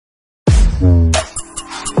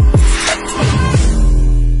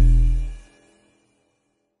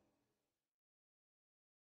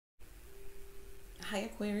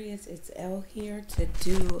Aquarius, it's Elle here to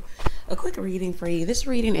do a quick reading for you. This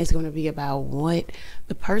reading is going to be about what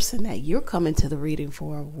the person that you're coming to the reading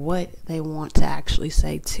for, what they want to actually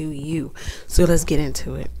say to you. So let's get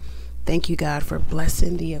into it. Thank you, God, for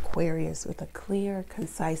blessing the Aquarius with a clear,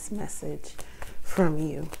 concise message from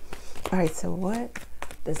you. All right, so what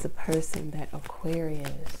does the person that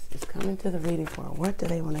Aquarius is coming to the reading for, what do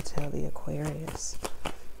they want to tell the Aquarius?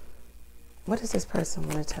 What does this person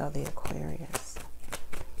want to tell the Aquarius?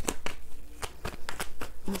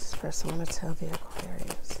 What does this person want to tell the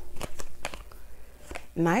Aquarius?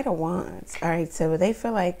 Knight of Wands. All right, so they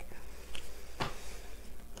feel like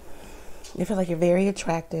you're very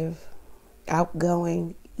attractive,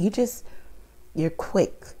 outgoing. You're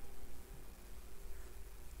quick.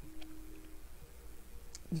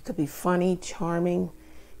 You could be funny, charming.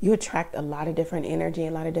 You attract a lot of different energy,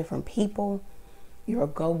 a lot of different people. You're a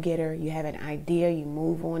go-getter. You have an idea. You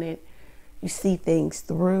move on it. You see things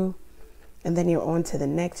through. And then you're on to the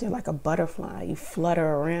next. You're like a butterfly. You flutter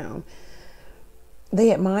around.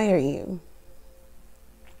 They admire you.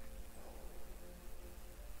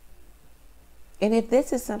 And if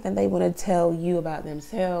this is something they want to tell you about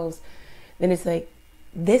themselves, then it's like,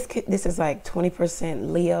 this is like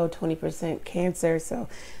 20% Leo, 20% Cancer. So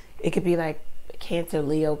it could be like Cancer,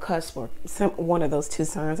 Leo, cusp, or one of those two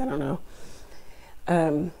signs. I don't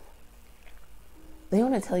know. They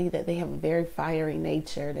want to tell you that they have a very fiery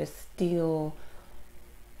nature. They're still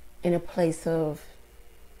in a place of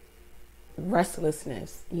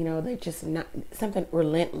restlessness. You know, they're just not, something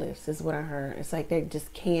relentless is what I heard. It's like they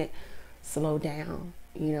just can't slow down.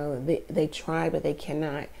 You know, they try, but they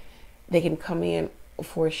cannot. They can come in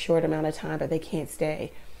for a short amount of time, but they can't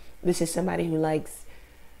stay. This is somebody who likes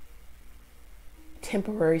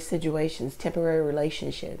temporary situations, temporary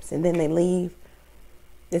relationships, and then they leave.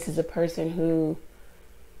 This is a person who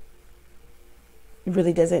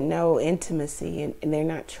really doesn't know intimacy, and they're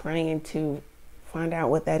not trying to find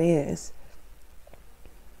out what that is.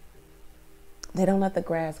 They don't let the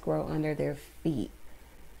grass grow under their feet.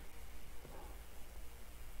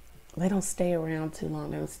 They don't stay around too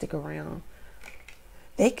long. They don't stick around.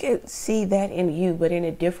 They could see that in you, but in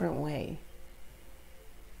a different way.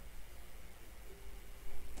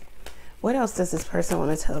 What else does this person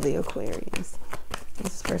want to tell the Aquarius?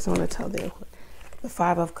 This person want to tell the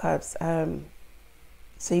Five of Cups,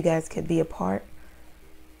 so you guys could be apart.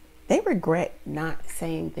 They regret not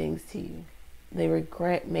saying things to you. They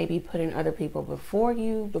regret maybe putting other people before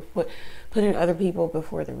you, putting other people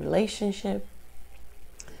before the relationship.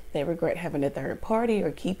 They regret having a third party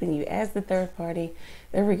or keeping you as the third party.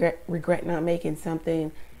 They regret not making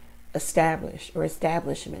something established or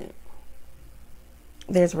establishment.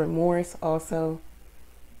 There's remorse also.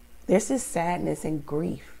 There's this sadness and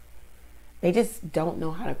grief. They just don't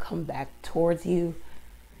know how to come back towards you.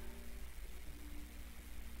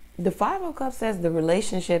 The Five of Cups says the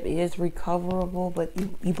relationship is recoverable, but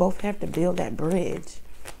you both have to build that bridge.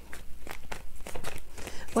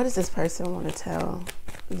 What does this person want to tell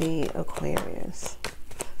the Aquarius?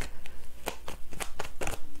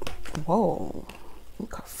 Whoa, it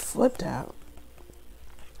got flipped out.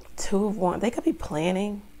 Two of Wands. They could be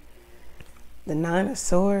planning. The Nine of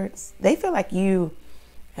Swords. They feel like you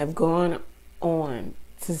have gone on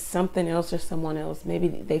to something else or someone else. Maybe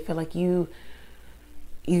they feel like you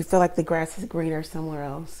feel like the grass is greener somewhere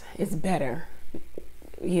else. It's better,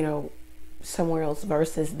 you know, somewhere else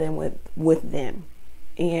versus than with them.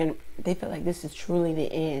 And they feel like this is truly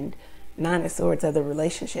the end. Nine of Swords of the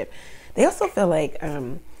relationship. They also feel like,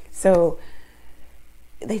 so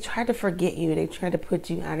they try to forget you. They try to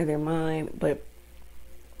put you out of their mind, but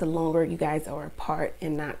the longer you guys are apart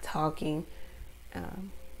and not talking,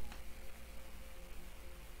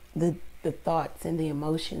 the thoughts and the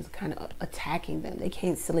emotions kind of attacking them. They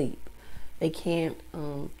can't sleep. They can't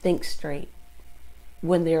think straight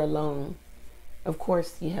when they're alone. Of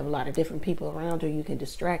course, you have a lot of different people around you can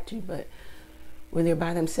distract you, but when they're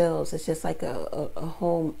by themselves, it's just like a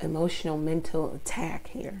whole emotional, mental attack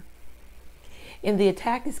here. And the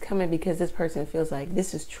attack is coming because this person feels like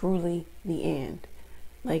this is truly the end.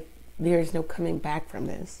 Like there is no coming back from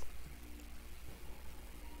this.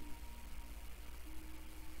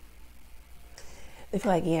 They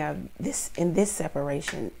feel like, yeah, in this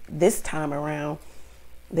separation, this time around,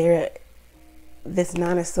 this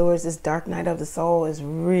Nine of Swords, this dark night of the soul is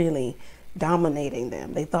really dominating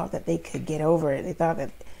them. They thought that they could get over it. They thought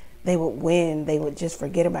that they would win. They would just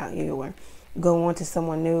forget about you or go on to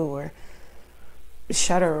someone new or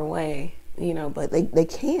shut her away, you know, but they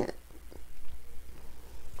can't.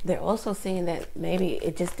 They're also seeing that maybe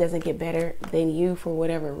it just doesn't get better than you for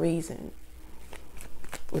whatever reason.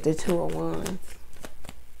 With the Two of Wands.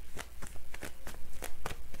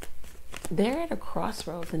 they're at a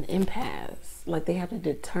crossroads, an impasse. Like they have to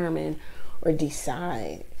determine or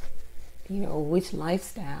decide, you know, which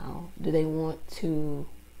lifestyle do they want to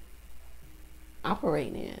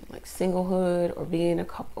operate in, like singlehood or being a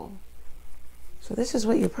couple. So this is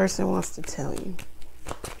what your person wants to tell you.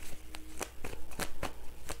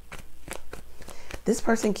 This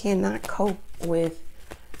person cannot cope with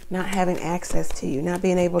not having access to you, not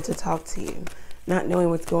being able to talk to you, not knowing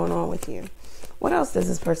what's going on with you. What else does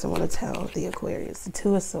this person want to tell the Aquarius? The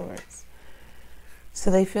Two of Swords. So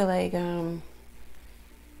they feel like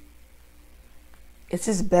it's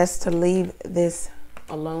just best to leave this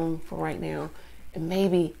alone for right now. And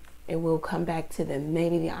maybe it will come back to them.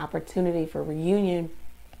 Maybe the opportunity for reunion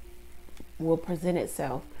will present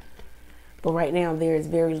itself. But right now there is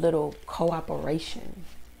very little cooperation.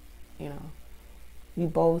 You know, you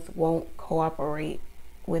both won't cooperate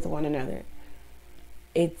with one another.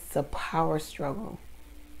 It's a power struggle.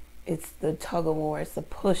 It's the tug of war. It's the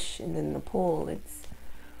push and then the pull.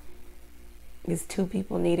 It's two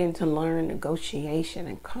people needing to learn negotiation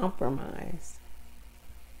and compromise.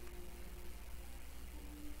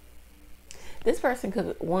 This person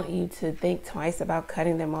could want you to think twice about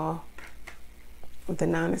cutting them off with the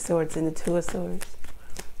Nine of Swords and the Two of Swords.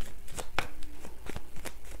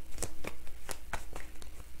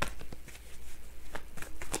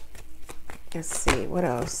 Let's see, what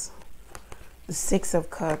else? The Six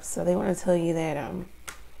of Cups. So they want to tell you that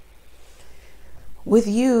with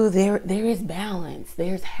you, there is balance.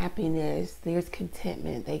 There's happiness. There's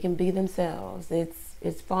contentment. They can be themselves.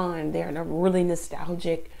 It's fun. They're in a really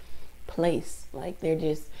nostalgic place. Like they're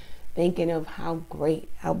just thinking of how great,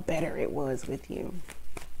 how better it was with you.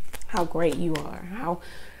 How great you are. How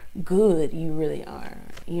good you really are.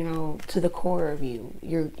 You know, to the core of you.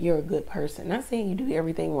 You're a good person. Not saying you do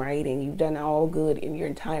everything right and you've done all good in your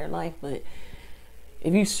entire life, but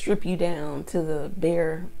if you strip you down to the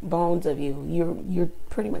bare bones of you, you're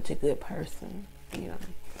pretty much a good person, you know.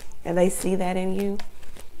 And they see that in you.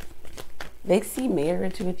 They see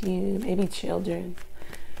marriage with you, maybe children.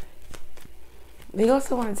 They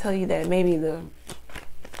also want to tell you that maybe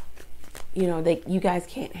you guys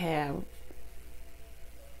can't have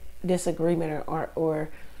disagreement or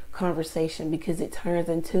conversation because it turns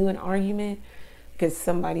into an argument because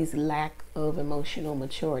somebody's lack of emotional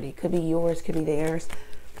maturity. Could be yours, could be theirs,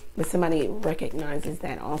 but somebody recognizes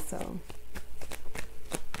that also.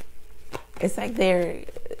 It's like they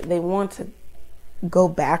want to go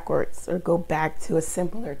backwards or go back to a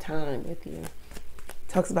simpler time with you. It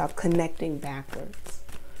talks about connecting backwards.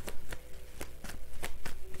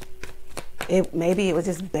 Maybe it was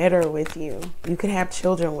just better with you. You could have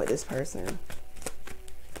children with this person.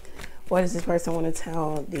 What does this person want to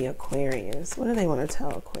tell the Aquarius? What do they want to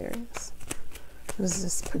tell Aquarius? What is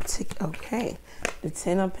this particular? Okay, the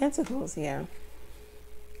Ten of Pentacles. Yeah.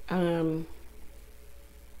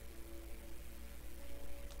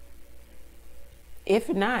 If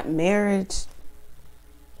not marriage,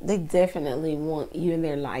 they definitely want you in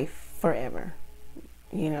their life forever.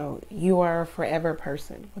 You know, you are a forever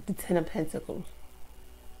person with the Ten of Pentacles.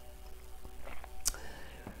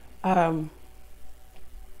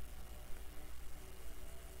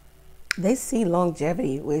 They see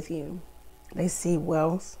longevity with you. They see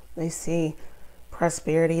wealth. They see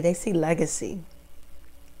prosperity. They see legacy.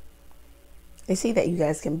 They see that you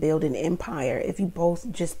guys can build an empire if you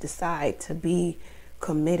both just decide to be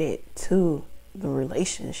committed to the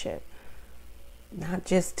relationship. Not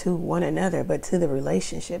just to one another, but to the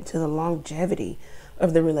relationship, to the longevity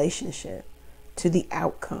of the relationship, to the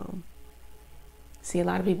outcome. See, a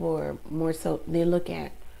lot of people are more so, they look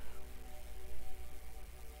at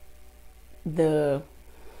they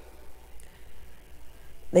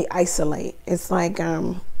isolate. It's like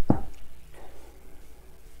some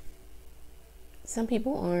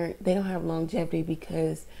people they don't have longevity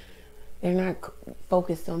because they're not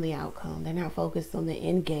focused on the outcome. They're not focused on the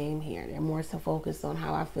end game here. They're more so focused on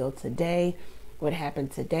how I feel today, what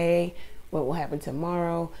happened today, what will happen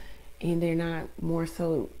tomorrow. And they're not more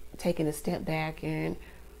so taking a step back and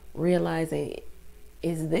realizing,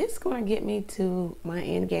 is this going to get me to my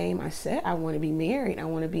end game? I said I want to be married. I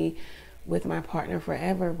want to be with my partner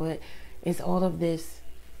forever. But it's all of this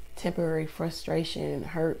temporary frustration,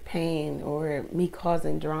 hurt, pain, or me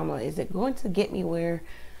causing drama. Is it going to get me where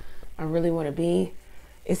I really want to be?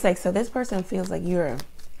 It's like, so this person feels like you're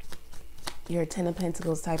a Ten of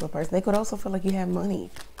Pentacles type of person. They could also feel like you have money,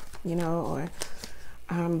 you know, or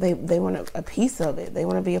they want a piece of it. They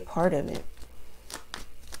want to be a part of it.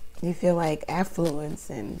 You feel like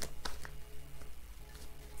affluence and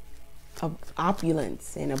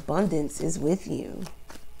opulence and abundance is with you,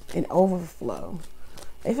 and overflow.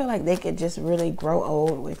 They feel like they could just really grow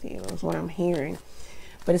old with you, is what I'm hearing.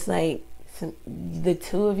 But it's like the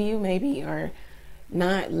two of you maybe are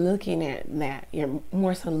not looking at that. You're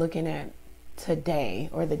more so looking at today,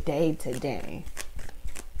 or the day today,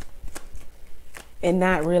 and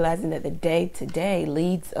not realizing that the day today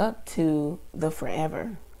leads up to the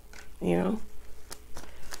forever, you know?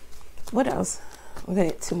 What else? We're gonna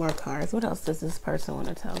get 2 more cards. What else does this person want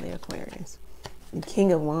to tell the Aquarius? The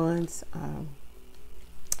King of Wands.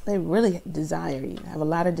 They really desire you, have a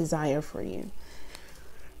lot of desire for you.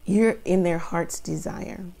 You're in their heart's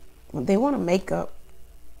desire. They want to make up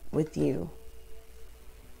with you.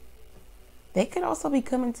 They could also be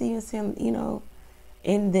coming to you and saying, you know,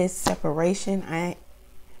 in this separation, I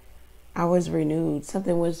was renewed.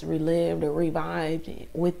 Something was relived or revived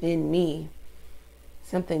within me.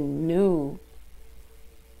 Something new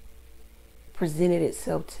presented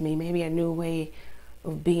itself to me. Maybe a new way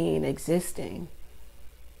of being, existing.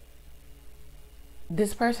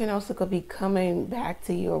 This person also could be coming back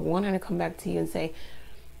to you, or wanting to come back to you and say,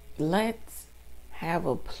 let's have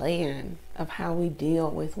a plan of how we deal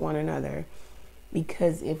with one another.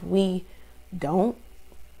 Because if we don't,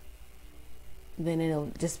 then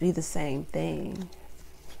it'll just be the same thing.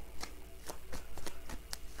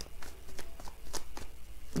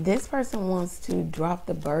 This person wants to drop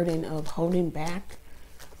the burden of holding back,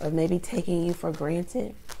 of maybe taking you for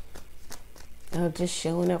granted, of just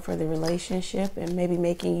showing up for the relationship and maybe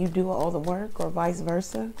making you do all the work, or vice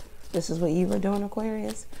versa. This is what you were doing,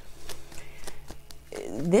 Aquarius.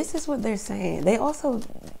 This is what they're saying. They also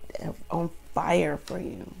are on fire for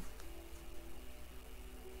you.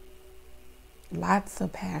 Lots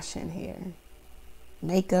of passion here.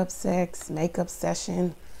 Makeup sex, makeup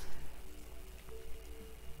session.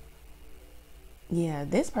 Yeah,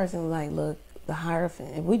 this person is like, look, the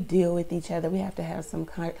Hierophant. If we deal with each other, we have to have some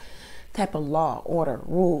kind type of law, order,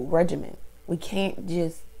 rule, regimen. We can't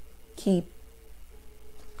just keep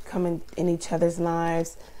coming in each other's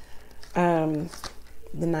lives. The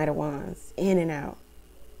Knight of Wands, in and out.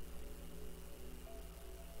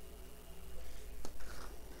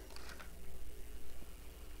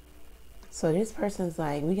 So this person's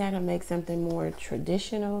like, we got to make something more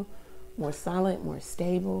traditional, more solid, more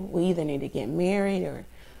stable. We either need to get married, or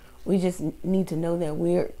we just need to know that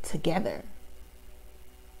we're together.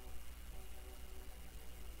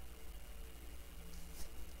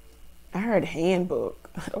 I heard handbook.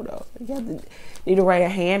 I don't know. You need to write a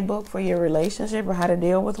handbook for your relationship, or how to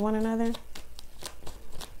deal with one another.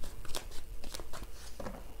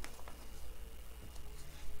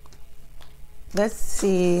 Let's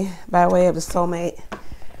see, by way of the soulmate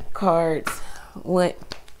cards, what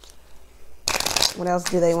else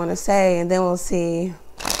do they want to say? And then we'll see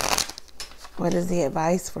what is the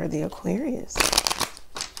advice for the Aquarius.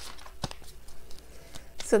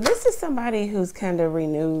 So this is somebody who's kind of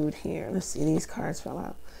renewed here. Let's see, these cards fell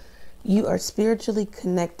out. You are spiritually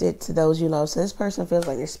connected to those you love. So this person feels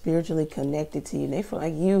like they're spiritually connected to you. They feel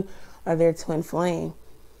like you are their twin flame.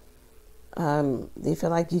 They feel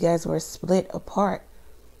like you guys were split apart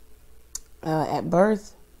at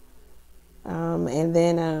birth. And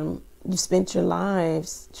then you spent your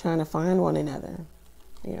lives trying to find one another.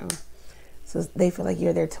 You know, so they feel like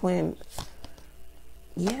you're their twin.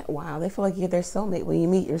 Yeah, wow. They feel like you're their soulmate. When you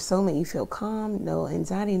meet your soulmate, you feel calm, no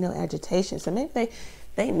anxiety, no agitation. So maybe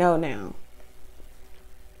they know now.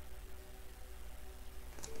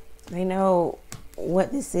 They know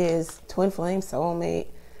what this is. Twin flame, soulmate.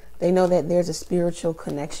 They know that there's a spiritual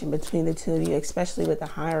connection between the two of you, especially with the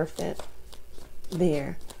Hierophant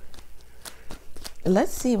there.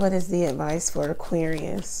 Let's see what is the advice for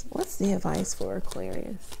Aquarius. What's the advice for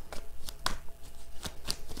Aquarius?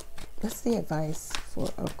 What's the advice for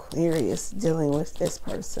Aquarius dealing with this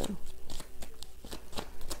person?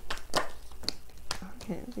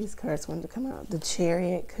 Okay, these cards wanted to come out. The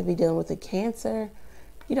Chariot could be dealing with a Cancer.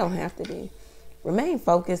 You don't have to be. Remain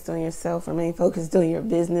focused on yourself. Remain focused on your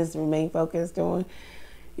business. Remain focused on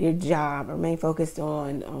your job. Remain focused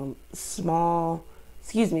on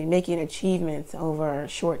making achievements over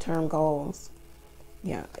short-term goals.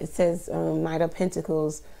 Yeah, it says Knight of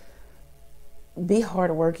Pentacles. Be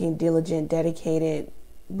hardworking, diligent, dedicated,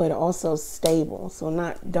 but also stable.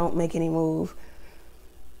 So don't make any move.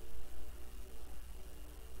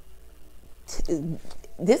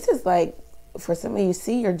 This is like, for some of you,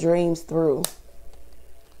 see your dreams through.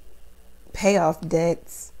 Pay off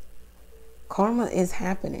debts. Karma is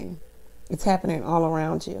happening. It's happening all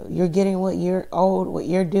around you. You're getting what you're owed, what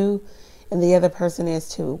you're due, and the other person is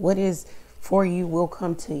too. What is for you will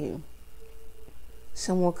come to you.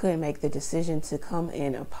 Someone could make the decision to come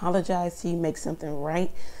and apologize to you, make something right,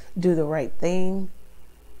 do the right thing.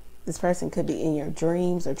 This person could be in your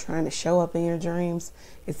dreams or trying to show up in your dreams.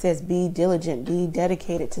 It says be diligent, be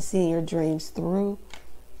dedicated to seeing your dreams through.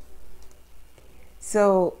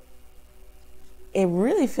 So it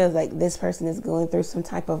really feels like this person is going through some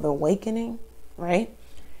type of awakening, right?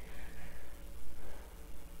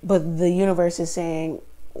 But the universe is saying,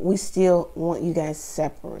 we still want you guys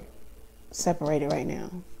separated right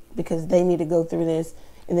now, because they need to go through this,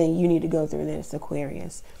 and then you need to go through this,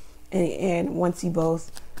 Aquarius. And once you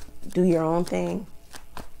both do your own thing,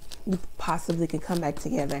 you possibly could come back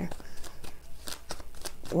together.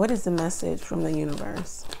 What is the message from the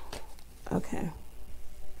universe? Okay.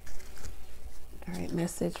 All right,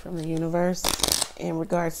 message from the universe in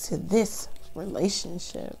regards to this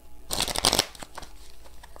relationship.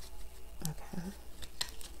 Okay.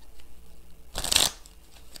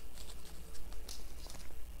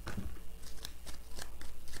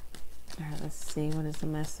 All right, let's see, what is the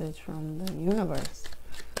message from the universe?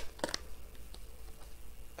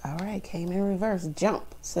 All right, came in reverse,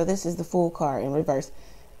 jump. So this is the Fool card in reverse.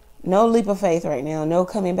 No leap of faith right now, no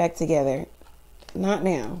coming back together. Not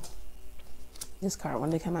now. This card, when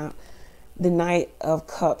they come out, the Knight of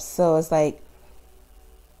Cups. So it's like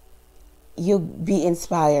you'll be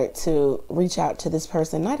inspired to reach out to this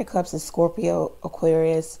person. Knight of Cups is Scorpio,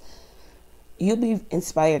 Aquarius. You'll be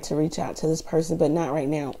inspired to reach out to this person, but not right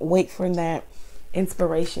now. Wait for that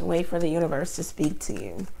inspiration. Wait for the universe to speak to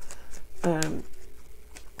you.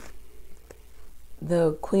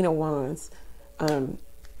 The Queen of Wands.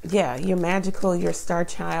 Yeah, you're magical. You're a star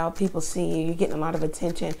child. People see you. You're getting a lot of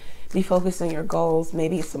attention. Be focused on your goals.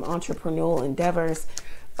 Maybe some entrepreneurial endeavors.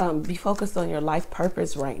 Be focused on your life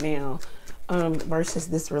purpose right now versus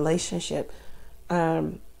this relationship.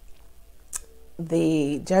 The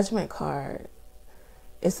Judgment card.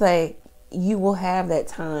 It's like you will have that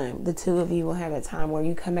time. The two of you will have that time where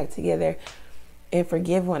you come back together and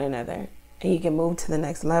forgive one another. And you can move to the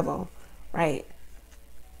next level, right?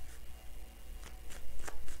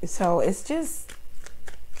 So it's just,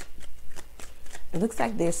 it looks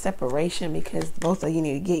like there's separation because both of you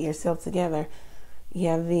need to get yourself together. You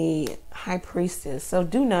have the High Priestess. So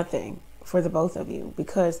do nothing for the both of you,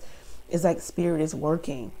 because it's like Spirit is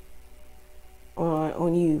working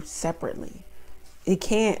on you separately. It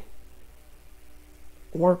can't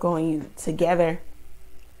work on you together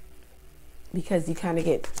because you kind of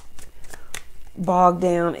get bogged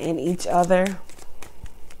down in each other.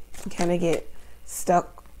 You kind of get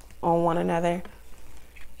stuck on one another,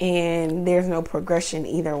 and there's no progression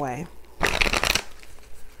either way.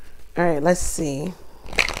 All right, let's see.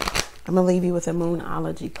 I'm gonna leave you with a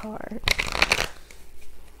Moonology card.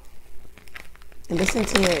 And listen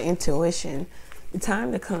to your intuition. The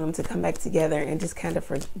time to come back together and just kind of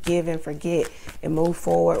forgive and forget and move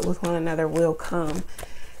forward with one another will come.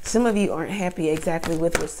 Some of you aren't happy exactly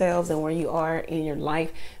with yourselves and where you are in your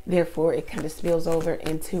life. Therefore, it kind of spills over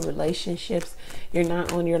into relationships. You're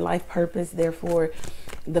not on your life purpose. Therefore,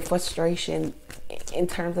 the frustration in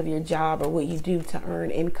terms of your job or what you do to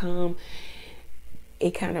earn income,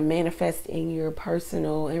 it kind of manifests in your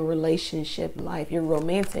personal and relationship life, your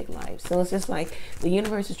romantic life. So it's just like the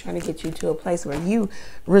universe is trying to get you to a place where you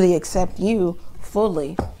really accept you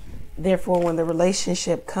fully. Therefore, when the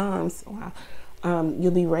relationship comes, wow, you'll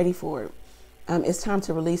be ready for it. It's time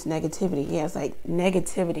to release negativity. Yeah, it's like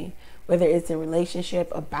negativity, whether it's in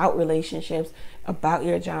relationship, about relationships, about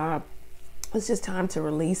your job. It's just time to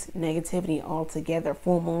release negativity altogether.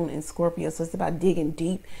 Full moon in Scorpio. So it's about digging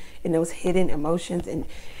deep in those hidden emotions and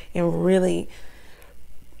really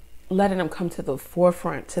letting them come to the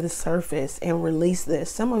forefront, to the surface, and release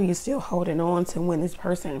this. Some of you still holding on to when this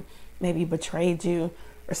person maybe betrayed you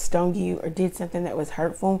or stung you or did something that was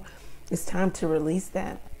hurtful. It's time to release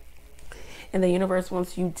that. And the universe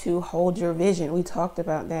wants you to hold your vision. We talked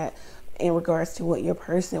about that in regards to what your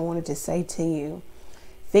person wanted to say to you.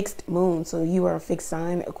 Fixed moon. So you are a fixed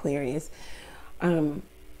sign, Aquarius.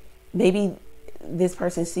 Maybe this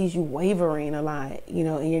person sees you wavering a lot, you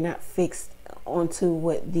know, and you're not fixed onto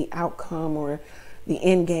what the outcome or the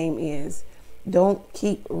end game is. Don't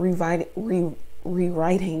keep rewriting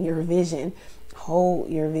your vision. Hold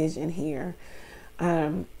your vision here.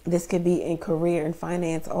 This could be in career and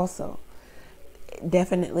finance also.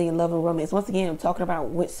 Definitely in love and romance. Once again, I'm talking about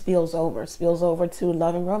what spills over to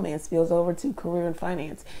love and romance, spills over to career and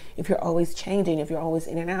finance. If you're always changing, if you're always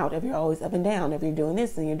in and out, if you're always up and down, if you're doing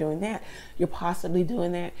this and you're doing that, you're possibly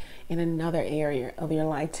doing that in another area of your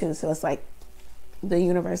life too. So it's like the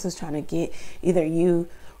universe is trying to get either you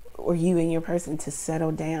or you and your person to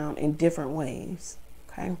settle down in different ways.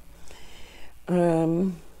 Okay.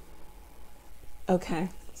 Okay.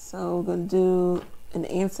 So we're going to do an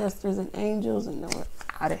ancestors and angels and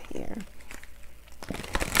out of here.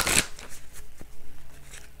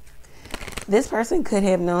 This person could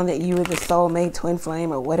have known that you were the soulmate, twin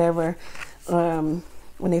flame, or whatever when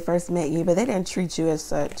they first met you, but they didn't treat you as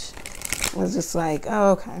such. It was just like,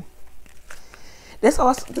 oh, okay. This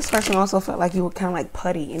person also felt like you were kind of like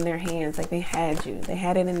putty in their hands, like they had you. They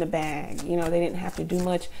had it in the bag. You know, they didn't have to do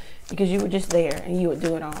much because you were just there and you would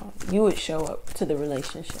do it all. You would show up to the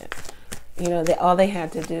relationship. You know, all they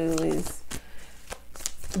had to do is,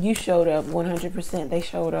 you showed up 100%. They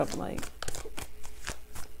showed up like,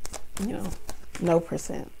 you know, no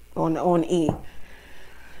percent on E.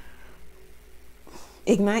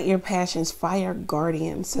 Ignite your passions, fire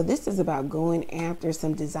guardian. So this is about going after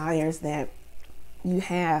some desires that you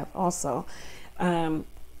have also. You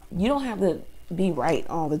don't have to be right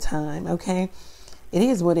all the time, okay? It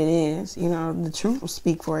is what it is. You know, the truth will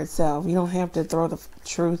speak for itself. You don't have to throw the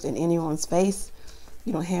truth in anyone's face.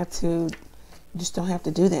 You don't have to, you just don't have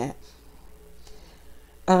to do that.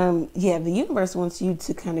 Yeah, the universe wants you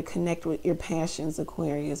to kind of connect with your passions,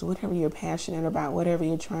 Aquarius, whatever you're passionate about, whatever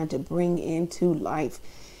you're trying to bring into life.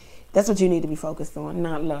 That's what you need to be focused on,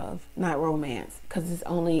 not love, not romance, because it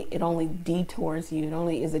only detours you. It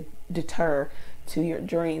only is a deter to your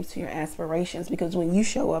dreams, to your aspirations, because when you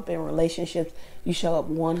show up in relationships, you show up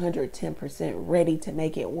 110% ready to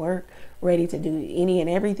make it work, ready to do any and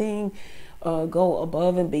everything, go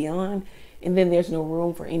above and beyond, and then there's no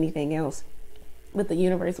room for anything else. But the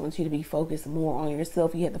universe wants you to be focused more on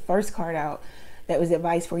yourself. You had the first card out that was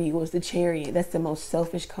advice for you, was the Chariot. That's the most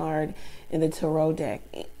selfish card in the tarot deck.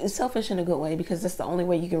 It's selfish in a good way, because that's the only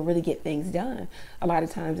way you can really get things done. A lot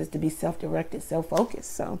of times is to be self-directed,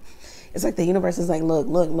 self-focused. So it's like the universe is like, look,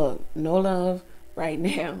 no love right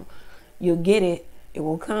now. You'll get it. It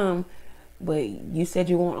will come. But you said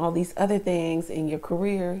you want all these other things in your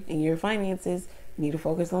career, in your finances. You need to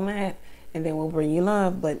focus on that. And then we'll bring you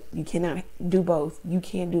love, but you cannot do both. You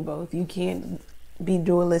can't do both. You can't be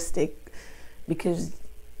dualistic, because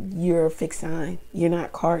you're a fixed sign. You're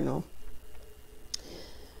not cardinal.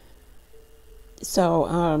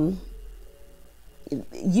 So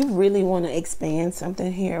you really want to expand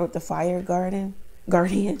something here with the fire guardian.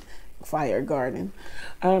 Fire guardian.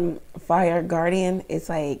 Fire guardian, it's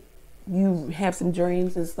like you have some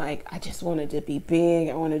dreams. It's like, I just wanted to be big.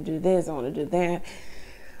 I want to do this. I want to do that.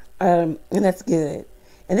 And that's good.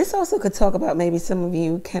 And this also could talk about maybe some of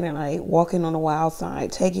you kind of like walking on the wild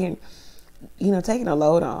side, taking a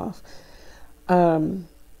load off.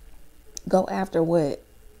 Go after what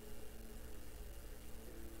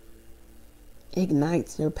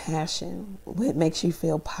ignites your passion, what makes you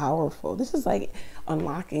feel powerful. This is like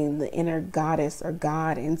unlocking the inner goddess or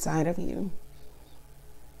God inside of you.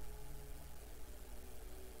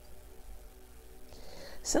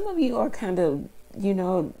 Some of you are kind of,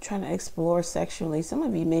 trying to explore sexually. Some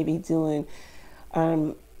of you may be doing,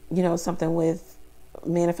 something with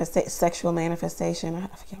sexual manifestation. I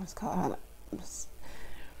forget what it's called.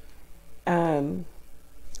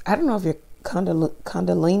 I don't know if you're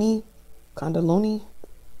Kundalini. I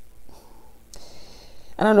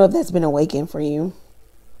don't know if that's been awakened for you.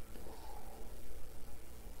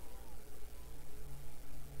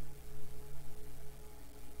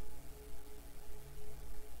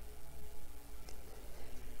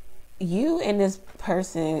 You and this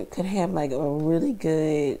person could have like a really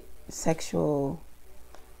good sexual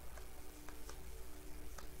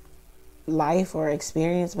life or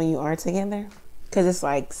experience when you are together, because it's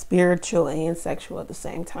like spiritual and sexual at the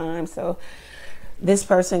same time. So this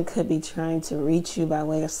person could be trying to reach you by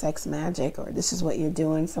way of sex magic, or this is what you're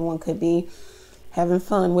doing. Someone could be having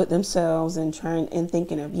fun with themselves and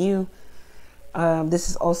thinking of you. This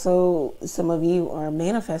is also, some of you are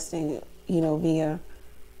manifesting, via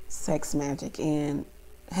sex magic and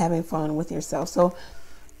having fun with yourself. So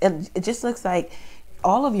it just looks like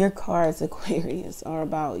all of your cards, Aquarius, are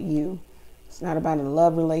about you. It's not about a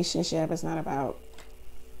love relationship. It's not about,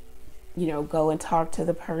 go and talk to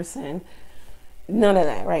the person. None of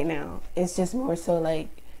that right now. It's just more so like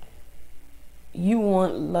you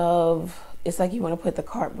want love. It's like you want to put the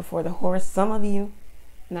cart before the horse. Some of you,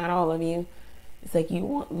 not all of you. It's like you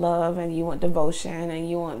want love and you want devotion and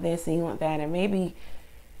you want this and you want that. And maybe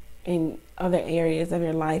in other areas of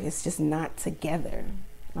your life, it's just not together.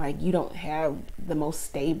 Like you don't have the most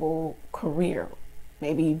stable career.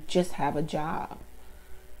 Maybe you just have a job.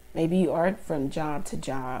 Maybe you are from job to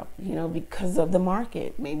job, because of the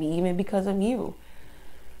market, maybe even because of you.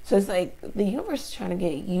 So it's like the universe is trying to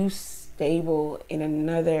get you stable in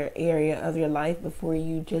another area of your life before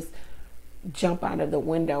you just jump out of the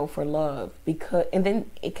window for love. And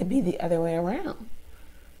then it could be the other way around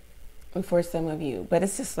for some of you. But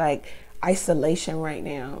it's just like, isolation right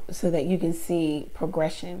now so that you can see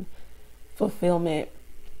progression, fulfillment,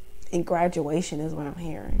 and graduation is what I'm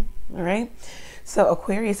hearing. All right. So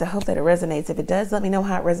Aquarius, I hope that it resonates. If it does, let me know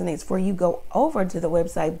how it resonates for you. Go over to the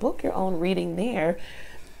website, book your own reading there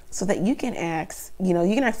so that you can ask, you know,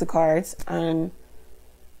 you can ask the cards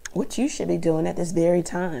what you should be doing at this very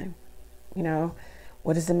time. You know,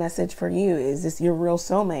 what is the message for you? Is this your real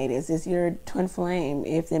soulmate? Is this your twin flame,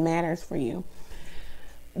 if it matters for you?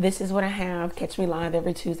 This is what I have. Catch me live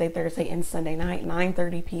every Tuesday, Thursday, and Sunday night,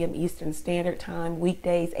 9:30 p.m. Eastern Standard Time.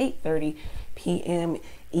 Weekdays, 8:30 p.m.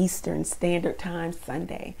 Eastern Standard Time,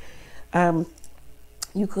 Sunday.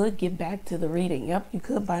 You could give back to the reading. Yep, you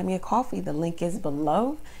could buy me a coffee. The link is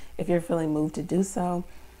below if you're feeling moved to do so.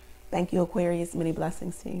 Thank you, Aquarius. Many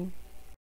blessings to you.